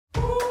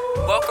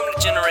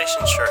Generation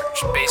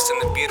Church, based in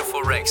the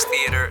beautiful Rex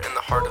Theater in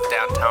the heart of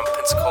downtown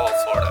Pensacola,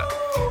 Florida.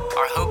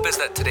 Our hope is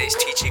that today's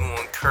teaching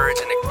will encourage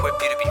and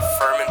equip you to be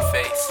firm in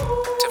faith,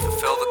 to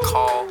fulfill the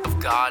call of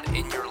God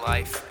in your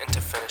life, and to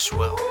finish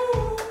well.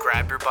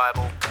 Grab your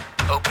Bible,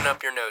 open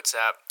up your notes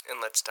app, and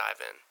let's dive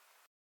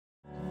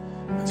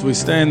in. As we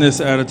stay in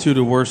this attitude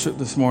of worship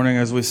this morning,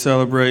 as we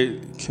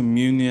celebrate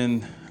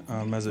communion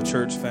as a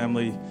church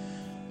family,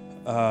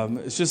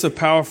 it's just a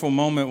powerful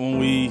moment when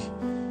we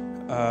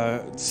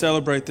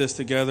celebrate this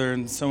together.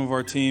 And some of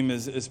our team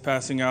is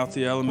passing out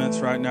the elements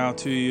right now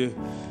to you,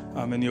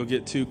 and you'll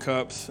get 2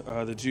 cups.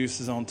 The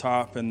juice is on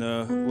top, and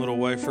the little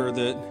wafer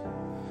that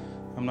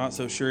I'm not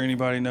so sure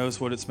anybody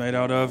knows what it's made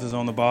out of is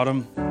on the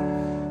bottom.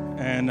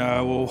 And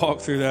we'll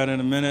walk through that in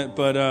a minute.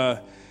 But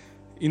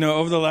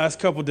over the last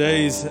couple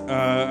days,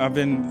 I've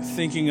been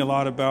thinking a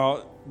lot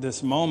about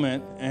this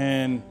moment.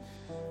 And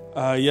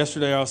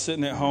yesterday I was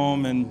sitting at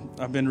home, and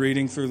I've been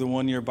reading through the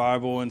 1-year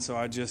Bible, and so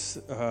I just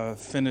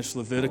finished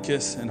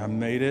Leviticus, and I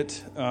made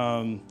it.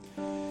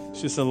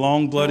 It's just a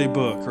long, bloody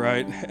book,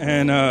 right?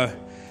 And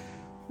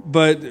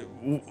but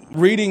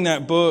reading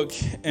that book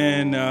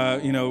and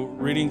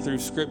reading through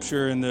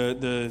Scripture and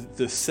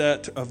the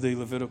set of the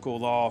Levitical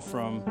law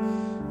from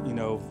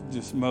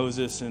just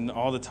Moses and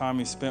all the time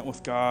he spent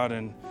with God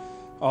and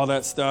all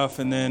that stuff,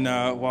 and then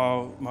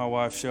while my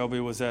wife Shelby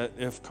was at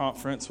IF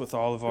conference with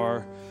all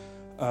the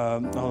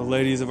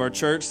ladies of our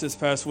church this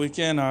past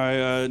weekend,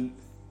 I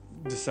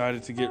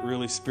decided to get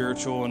really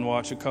spiritual and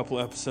watch a couple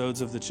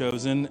episodes of The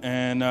Chosen.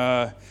 And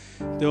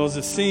there was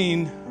a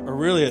scene, or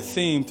really a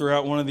theme,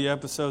 throughout one of the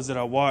episodes that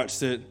I watched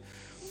that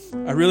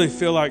I really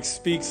feel like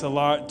speaks a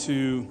lot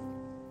to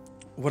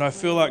what I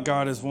feel like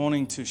God is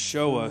wanting to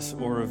show us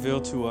or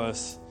reveal to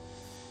us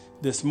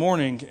this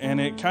morning. And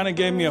it kind of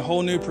gave me a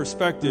whole new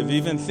perspective,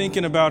 even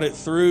thinking about it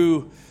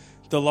through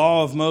the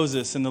law of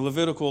Moses and the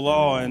Levitical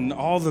law and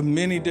all the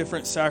many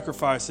different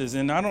sacrifices.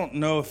 And I don't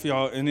know if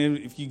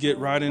if you get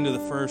right into the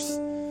first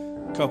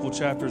couple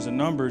chapters of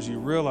Numbers, you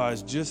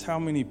realize just how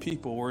many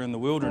people were in the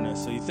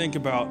wilderness. So you think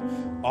about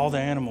all the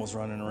animals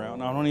running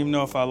around. I don't even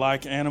know if I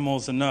like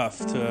animals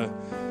enough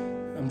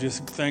I'm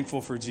just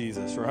thankful for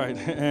Jesus, right?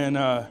 And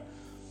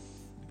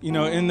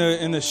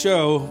in the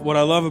show, what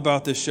I love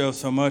about this show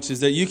so much is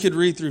that you could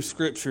read through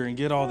Scripture and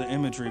get all the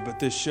imagery, but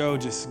this show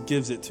just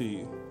gives it to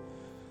you.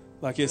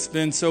 Like, it's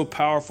been so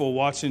powerful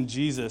watching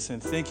Jesus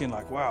and thinking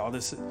like, wow,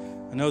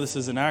 I know this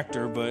is an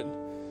actor, but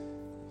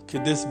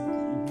could this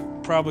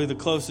probably the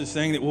closest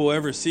thing that we'll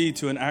ever see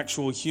to an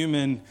actual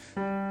human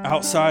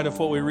outside of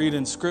what we read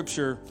in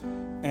Scripture?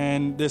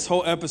 And this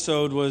whole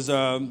episode was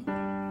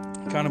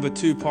kind of a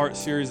 2-part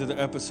series of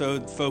the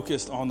episode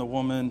focused on the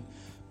woman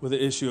with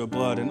the issue of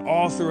blood. And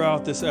all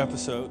throughout this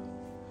episode,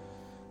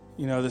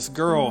 this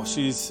girl,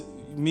 she's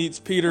meets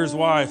Peter's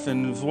wife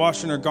and is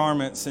washing her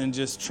garments and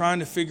just trying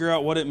to figure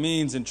out what it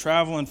means and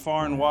traveling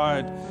far and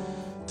wide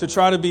to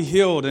try to be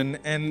healed.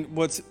 And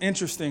what's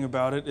interesting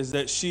about it is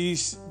that she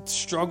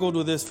struggled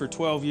with this for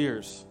 12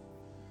 years.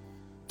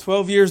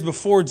 12 years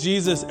before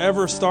Jesus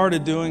ever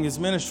started doing his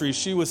ministry,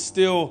 she was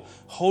still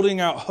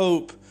holding out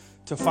hope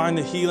to find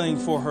the healing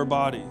for her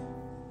body.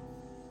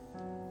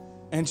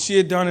 And she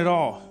had done it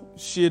all.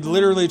 She had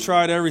literally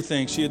tried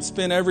everything. She had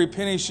spent every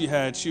penny she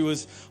had. She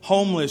was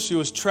homeless. She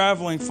was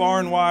traveling far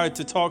and wide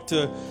to talk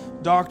to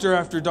doctor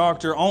after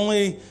doctor,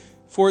 only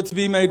for it to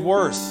be made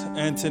worse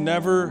and to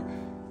never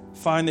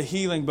find the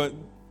healing. But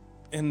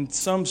in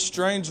some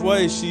strange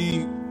way,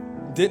 she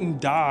didn't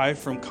die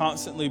from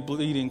constantly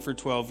bleeding for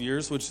 12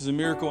 years, which is a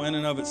miracle in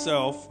and of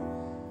itself.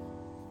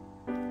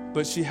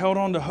 But she held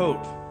on to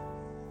hope.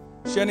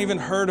 She hadn't even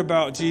heard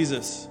about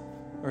Jesus,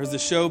 or as the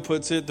show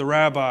puts it, the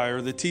rabbi or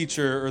the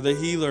teacher or the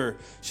healer.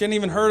 She hadn't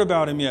even heard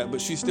about him yet,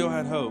 but she still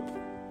had hope.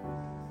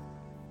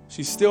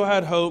 She still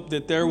had hope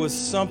that there was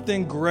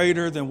something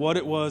greater than what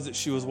it was that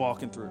she was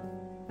walking through.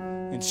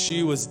 And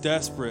she was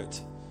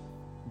desperate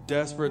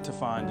to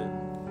find it.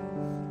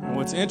 And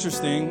what's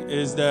interesting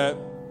is that,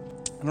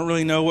 I don't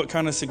really know what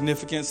kind of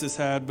significance this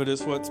had, but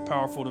it's what's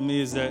powerful to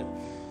me, is that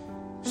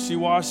she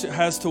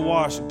has to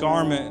wash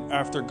garment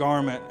after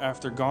garment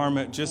after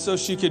garment just so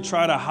she could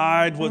try to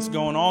hide what's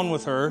going on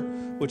with her,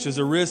 which is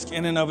a risk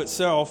in and of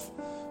itself,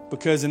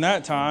 because in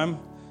that time,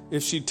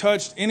 if she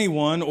touched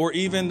anyone or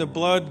even the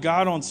blood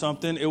got on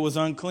something, it was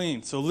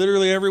unclean. So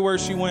literally everywhere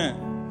she went,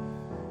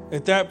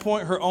 at that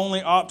point, her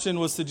only option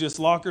was to just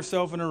lock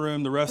herself in a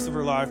room the rest of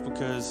her life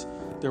because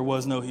there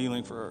was no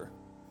healing for her.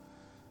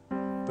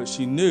 But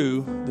she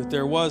knew that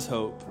there was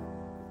hope.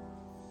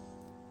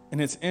 And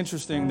it's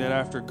interesting that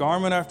after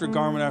garment after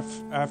garment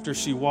after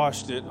she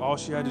washed it, all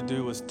she had to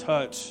do was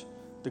touch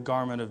the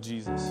garment of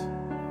Jesus.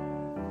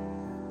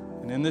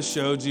 And in this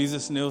show,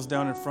 Jesus kneels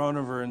down in front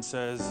of her and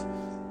says,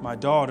 "My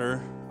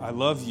daughter, I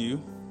love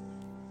you,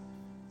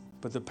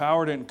 but the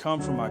power didn't come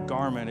from my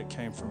garment, it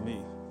came from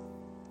me."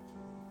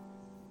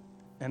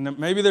 And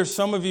maybe there's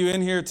some of you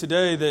in here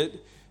today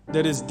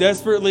that is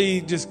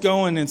desperately just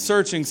going and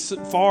searching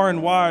far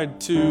and wide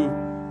to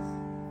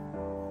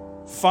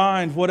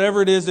find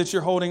whatever it is that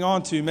you're holding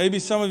on to. Maybe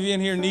some of you in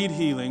here need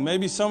healing.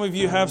 Maybe some of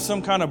you have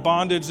some kind of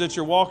bondage that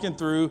you're walking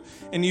through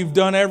and you've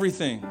done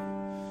everything.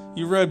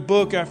 You've read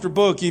book after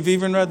book. You've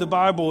even read the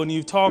Bible and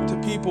you've talked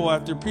to people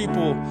after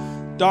people,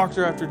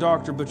 doctor after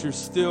doctor, but you're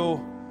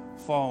still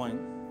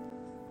falling.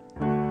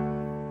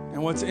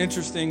 And what's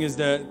interesting is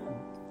that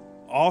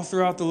all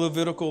throughout the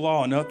Levitical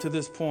law and up to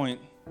this point,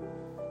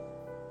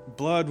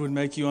 blood would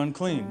make you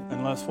unclean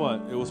unless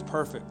what? It was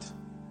perfect.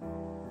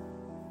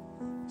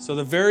 So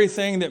the very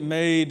thing that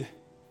made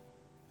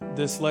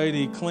this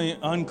lady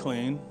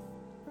unclean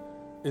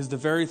is the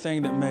very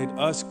thing that made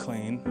us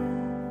clean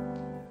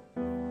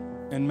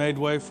and made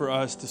way for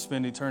us to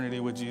spend eternity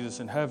with Jesus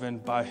in heaven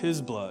by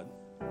his blood.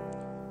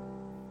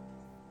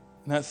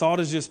 And that thought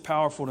is just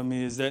powerful to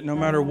me, is that no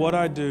matter what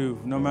I do,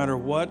 no matter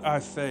what I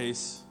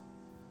face,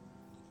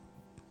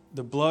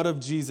 the blood of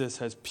Jesus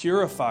has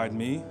purified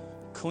me,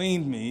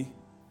 cleaned me,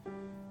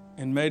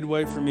 and made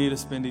way for me to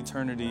spend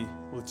eternity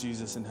with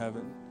Jesus in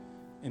heaven.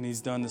 And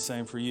he's done the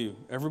same for you.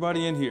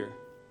 Everybody in here.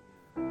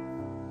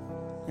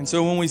 And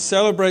so when we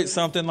celebrate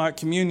something like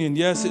communion,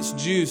 yes, it's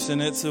juice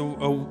and it's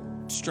a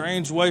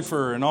strange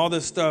wafer and all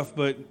this stuff,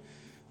 but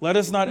let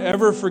us not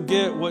ever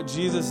forget what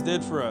Jesus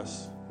did for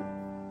us.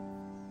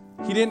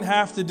 He didn't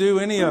have to do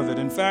any of it.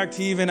 In fact,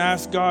 he even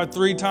asked God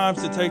 3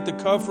 times to take the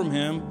cup from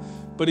him,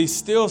 but he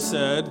still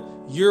said,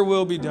 "Your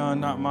will be done,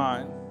 not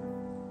mine."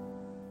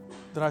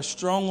 That I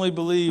strongly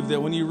believe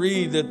that when you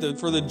read that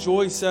for the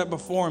joy set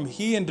before him,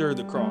 he endured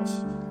the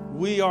cross.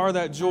 We are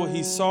that joy.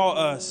 He saw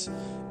us,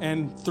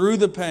 and through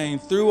the pain,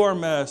 through our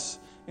mess,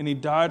 and he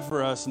died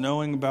for us,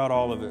 knowing about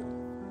all of it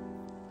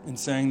and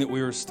saying that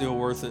we were still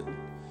worth it.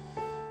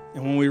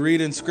 And when we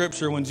read in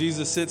Scripture, when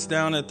Jesus sits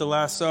down at the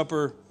Last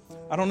Supper,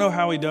 I don't know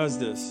how he does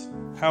this,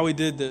 how he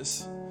did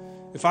this.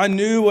 If I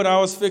knew what I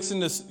was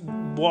fixing to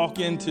walk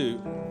into,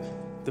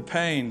 the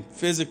pain,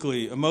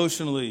 physically,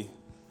 emotionally,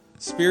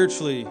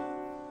 spiritually,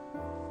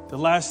 the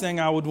last thing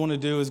I would want to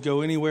do is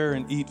go anywhere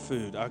and eat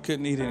food. I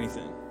couldn't eat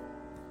anything.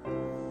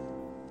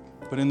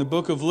 But in the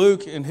book of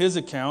Luke, in his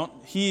account,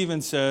 he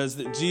even says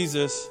that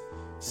Jesus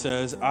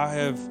says, "I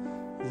have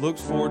looked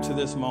forward to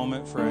this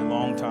moment for a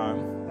long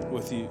time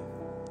with you."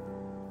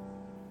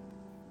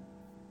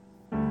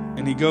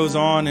 And he goes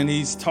on and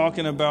he's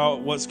talking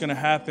about what's going to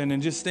happen.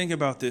 And just think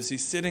about this.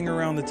 He's sitting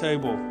around the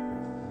table,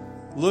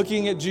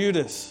 looking at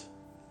Judas,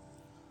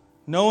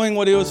 knowing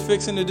what he was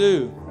fixing to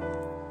do,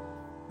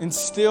 and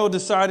still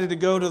decided to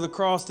go to the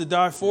cross to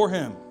die for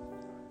him.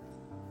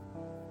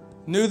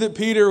 Knew that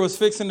Peter was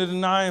fixing to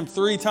deny him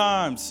 3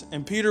 times,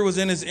 and Peter was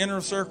in his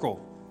inner circle.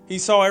 He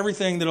saw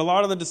everything that a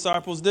lot of the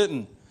disciples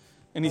didn't,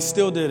 and he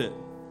still did it.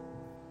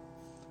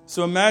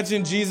 So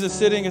imagine Jesus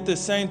sitting at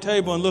this same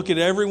table, and look at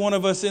every one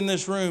of us in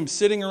this room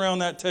sitting around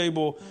that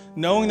table,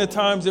 knowing the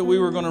times that we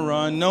were going to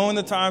run, knowing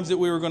the times that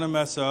we were going to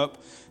mess up,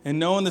 and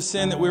knowing the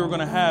sin that we were going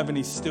to have, and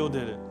he still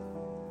did it.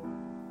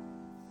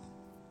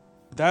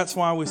 That's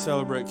why we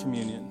celebrate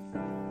communion.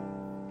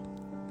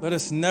 Let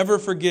us never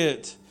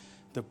forget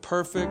the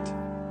perfect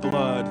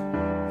blood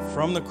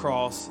from the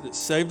cross that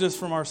saved us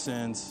from our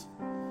sins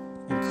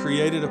and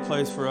created a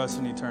place for us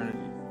in eternity.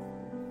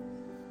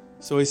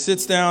 So he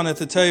sits down at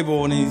the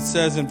table and he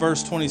says in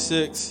verse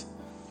 26,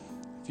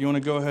 if you want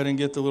to go ahead and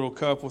get the little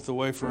cup with the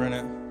wafer in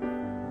it.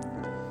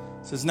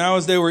 It says, "Now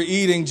as they were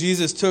eating,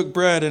 Jesus took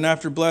bread, and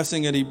after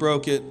blessing it, he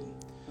broke it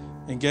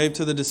and gave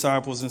to the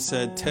disciples and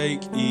said,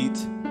 'Take, eat.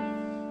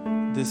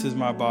 This is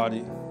my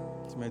body.'"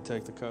 You may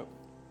take the cup.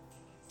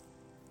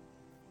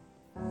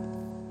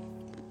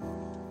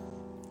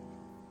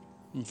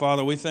 And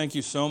Father, we thank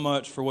you so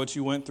much for what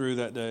you went through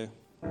that day.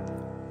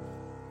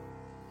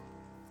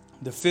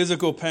 The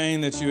physical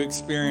pain that you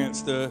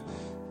experienced, the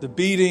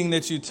beating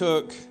that you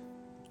took,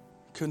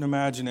 couldn't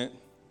imagine it,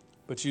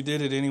 but you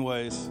did it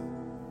anyways.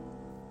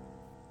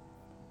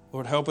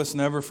 Lord, help us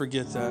never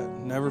forget that.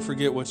 Never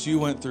forget what you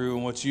went through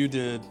and what you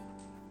did.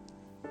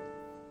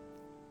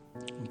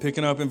 And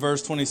picking up in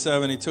verse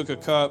 27, he took a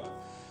cup,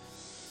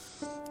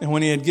 and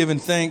when he had given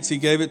thanks, he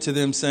gave it to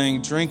them,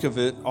 saying, "Drink of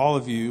it, all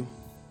of you,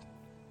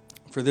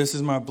 for this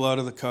is my blood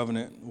of the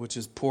covenant, which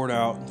is poured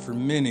out for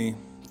many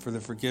for the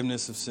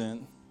forgiveness of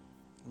sin."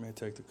 You may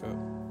take the cup.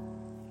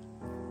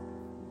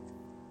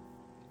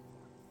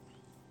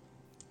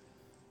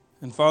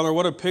 And Father,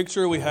 what a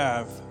picture we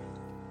have.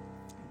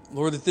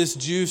 Lord, that this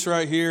juice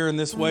right here and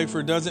this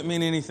wafer doesn't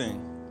mean anything.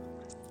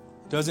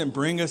 It doesn't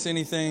bring us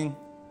anything.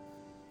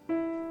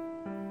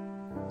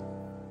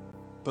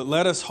 But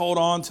let us hold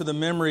on to the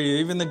memory,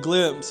 even the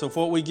glimpse of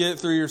what we get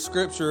through your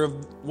scripture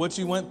of what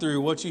you went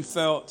through, what you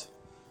felt.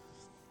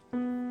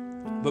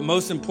 But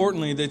most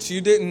importantly, that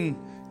you didn't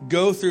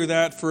go through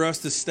that for us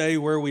to stay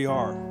where we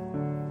are.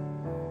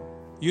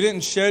 You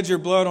didn't shed your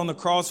blood on the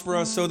cross for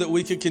us so that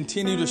we could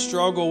continue to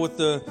struggle with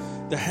the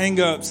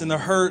hang-ups and the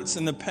hurts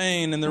and the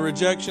pain and the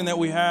rejection that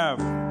we have.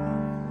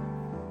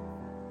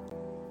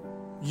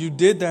 You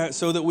did that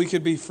so that we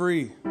could be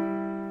free.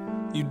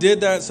 You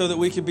did that so that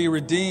we could be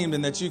redeemed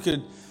and that you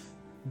could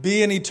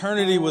be in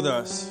eternity with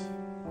us.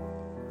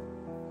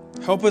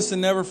 Help us to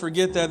never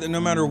forget that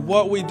no matter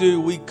what we do,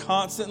 we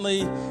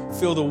constantly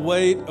feel the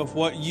weight of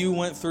what you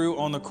went through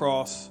on the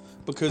cross,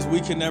 because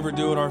we can never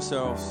do it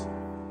ourselves.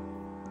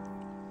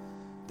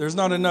 There's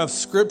not enough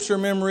scripture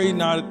memory,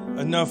 not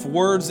enough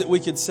words that we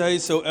could say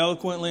so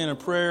eloquently in a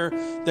prayer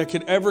that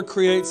could ever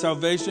create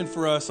salvation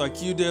for us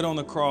like you did on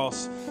the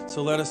cross.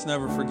 So let us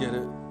never forget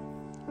it.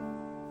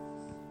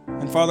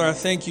 And Father, I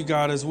thank you,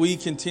 God, as we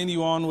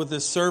continue on with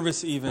this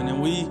service even,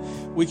 and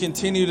we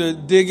continue to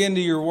dig into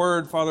your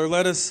word, Father,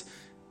 let us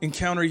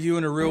encounter you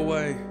in a real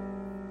way.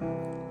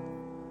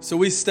 So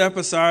we step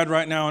aside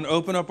right now and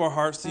open up our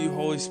hearts to you,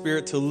 Holy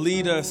Spirit, to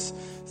lead us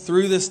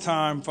through this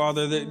time,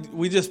 Father, that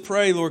we just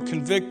pray, Lord,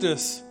 convict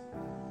us.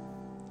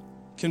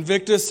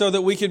 Convict us so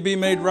that we could be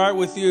made right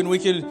with you and we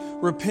could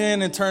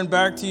repent and turn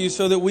back to you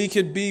so that we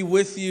could be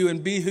with you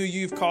and be who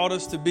you've called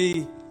us to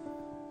be.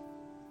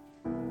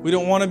 We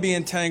don't want to be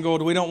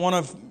entangled. We don't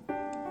want to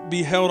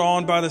be held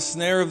on by the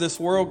snare of this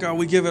world. God,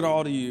 we give it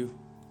all to you.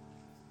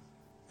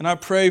 And I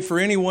pray for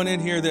anyone in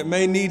here that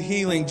may need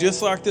healing,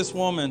 just like this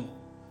woman.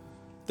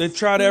 They've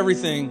tried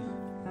everything.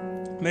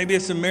 Maybe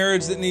it's a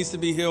marriage that needs to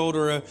be healed,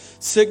 or a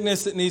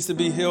sickness that needs to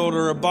be healed,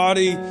 or a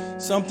body,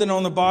 something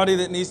on the body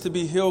that needs to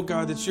be healed.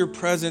 God, that your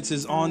presence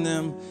is on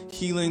them,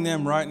 healing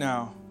them right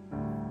now.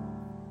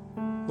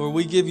 Lord,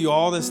 we give you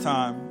all this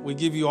time. We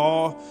give you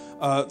all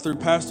through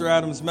Pastor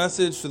Adam's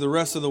message, through the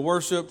rest of the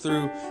worship,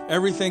 through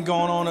everything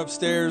going on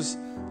upstairs.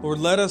 Lord,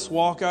 let us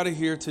walk out of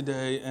here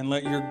today and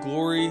let your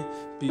glory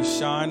be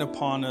shined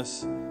upon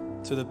us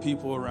to the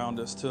people around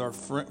us, to our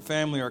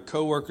family, our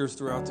co-workers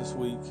throughout this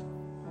week.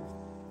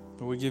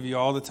 But we give you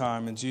all the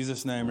time. In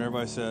Jesus' name,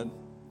 everybody said,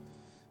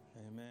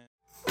 amen.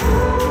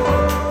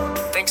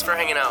 Thanks for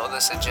hanging out with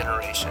us at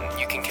Generation.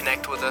 You can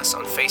connect with us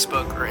on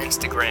Facebook or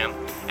Instagram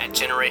at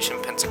Generation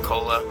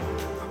Pensacola,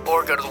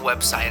 or go to the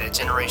website at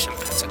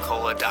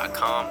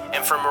generationpensacola.com,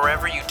 and from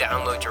wherever you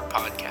download your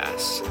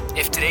podcasts.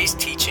 If today's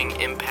teaching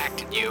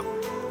impacted you,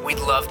 we'd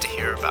love to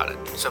hear about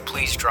it, so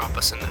please drop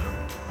us a note.